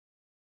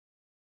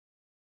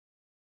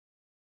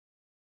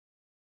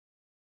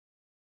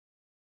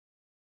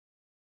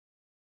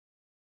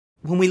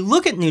when we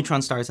look at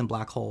neutron stars and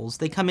black holes,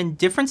 they come in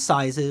different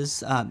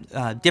sizes,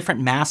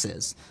 different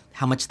masses,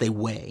 how much they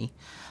weigh.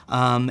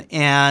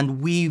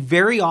 And we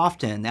very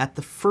often, at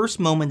the first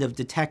moment of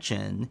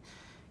detection,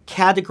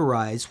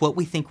 categorize what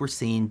we think we're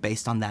seeing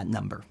based on that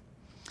number.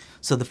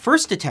 So the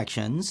first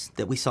detections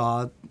that we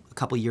saw a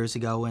couple years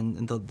ago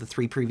and the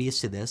three previous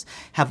to this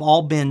have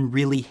all been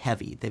really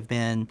heavy. They've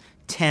been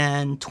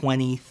 10,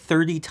 20,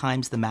 30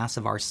 times the mass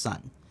of our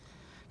sun.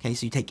 Okay,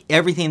 so you take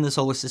everything in the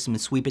solar system and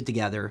sweep it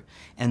together,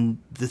 and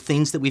the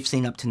things that we've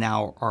seen up to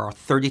now are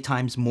 30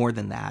 times more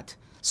than that,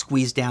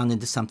 squeezed down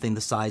into something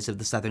the size of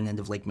the southern end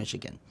of Lake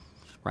Michigan,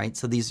 right?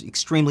 So these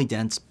extremely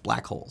dense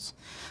black holes.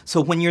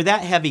 So when you're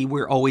that heavy,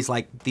 we're always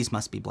like, these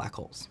must be black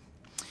holes.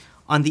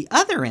 On the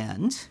other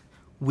end,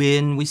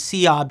 when we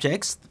see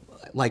objects,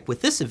 like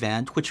with this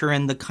event, which are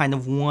in the kind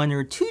of 1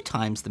 or 2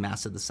 times the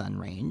mass of the sun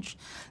range,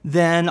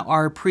 then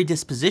our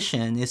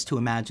predisposition is to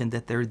imagine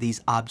that there are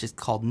these objects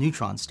called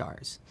neutron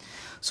stars.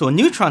 So a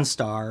neutron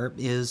star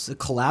is a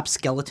collapsed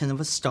skeleton of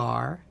a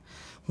star.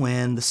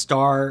 When the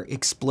star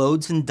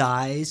explodes and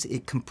dies,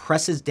 it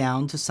compresses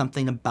down to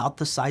something about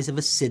the size of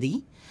a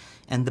city,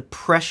 and the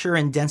pressure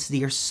and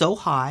density are so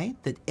high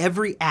that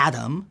every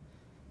atom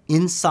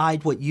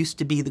inside what used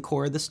to be the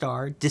core of the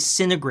star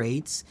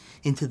disintegrates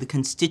into the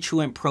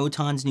constituent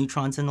protons,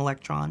 neutrons, and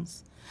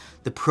electrons.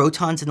 The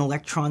protons and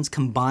electrons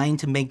combine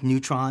to make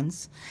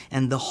neutrons,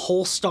 and the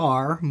whole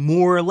star,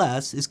 more or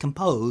less, is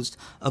composed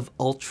of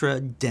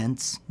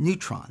ultra-dense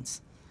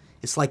neutrons.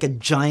 It's like a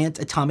giant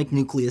atomic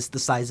nucleus the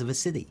size of a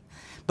city,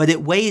 but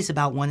it weighs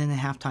about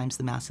 1.5 times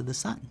the mass of the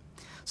sun.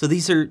 So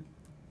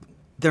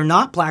they're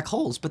not black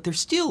holes, but they're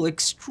still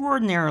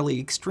extraordinarily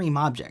extreme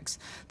objects.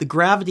 The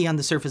gravity on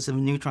the surface of a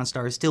neutron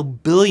star is still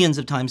billions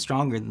of times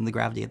stronger than the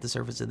gravity at the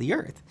surface of the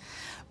Earth.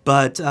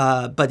 But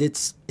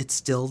it's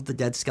still the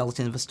dead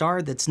skeleton of a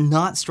star that's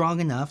not strong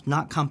enough,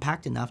 not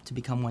compact enough to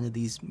become one of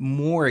these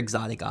more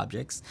exotic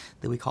objects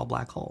that we call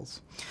black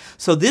holes.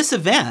 So this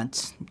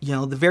event,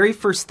 one of the very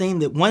first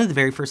things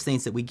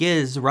that we get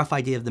is a rough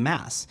idea of the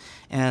mass.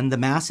 And the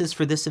masses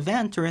for this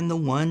event are in the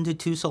 1 to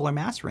 2 solar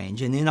mass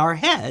range. And in our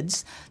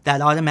heads, that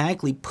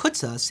automatically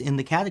puts us in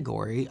the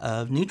category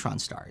of neutron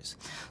stars.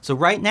 So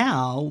right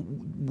now,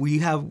 we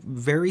have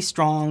very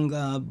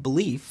strong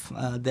belief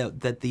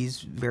that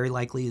these very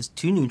likely is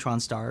 2 neutron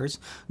stars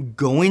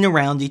going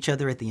around each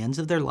other at the ends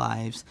of their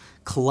lives,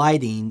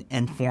 colliding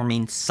and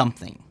forming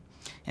something.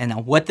 And now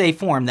what they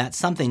form, that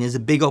something, is a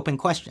big open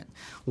question.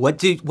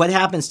 What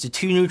happens to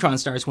 2 neutron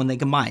stars when they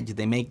combine? Do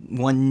they make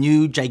one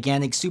new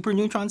gigantic super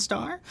neutron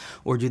star?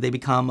 Or do they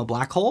become a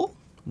black hole?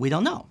 We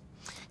don't know.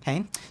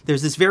 Okay?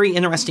 There's this very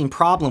interesting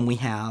problem we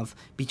have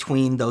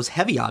between those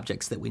heavy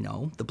objects that we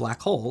know, the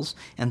black holes,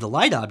 and the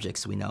light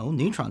objects we know,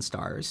 neutron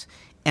stars,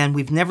 and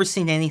we've never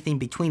seen anything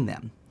between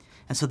them.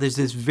 And so there's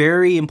this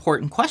very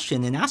important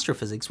question in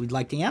astrophysics we'd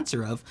like to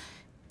answer of,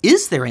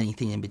 is there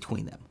anything in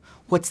between them?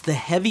 What's the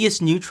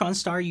heaviest neutron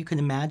star you can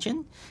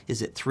imagine?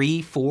 Is it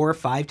 3, 4,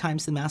 5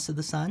 times the mass of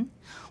the sun?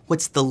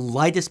 What's the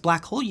lightest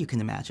black hole you can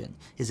imagine?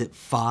 Is it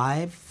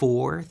 5,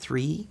 4,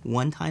 3,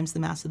 1 times the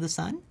mass of the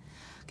sun?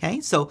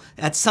 Okay, so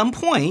at some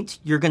point,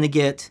 you're going to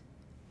get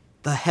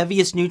the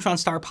heaviest neutron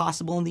star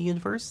possible in the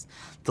universe,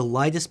 the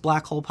lightest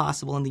black hole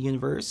possible in the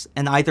universe,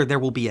 and either there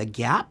will be a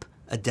gap,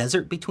 a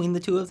desert between the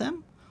two of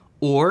them,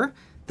 or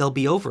they'll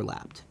be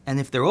overlapped. And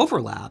if they're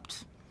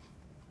overlapped,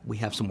 we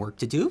have some work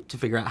to do to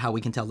figure out how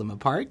we can tell them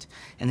apart.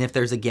 And if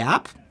there's a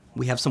gap,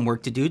 we have some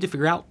work to do to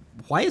figure out,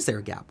 why is there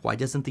a gap? Why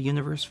doesn't the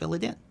universe fill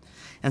it in?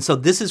 And so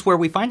this is where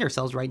we find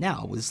ourselves right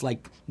now. It's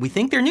like, we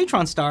think they're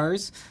neutron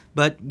stars,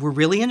 but we're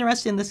really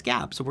interested in this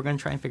gap, so we're going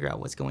to try and figure out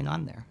what's going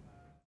on there.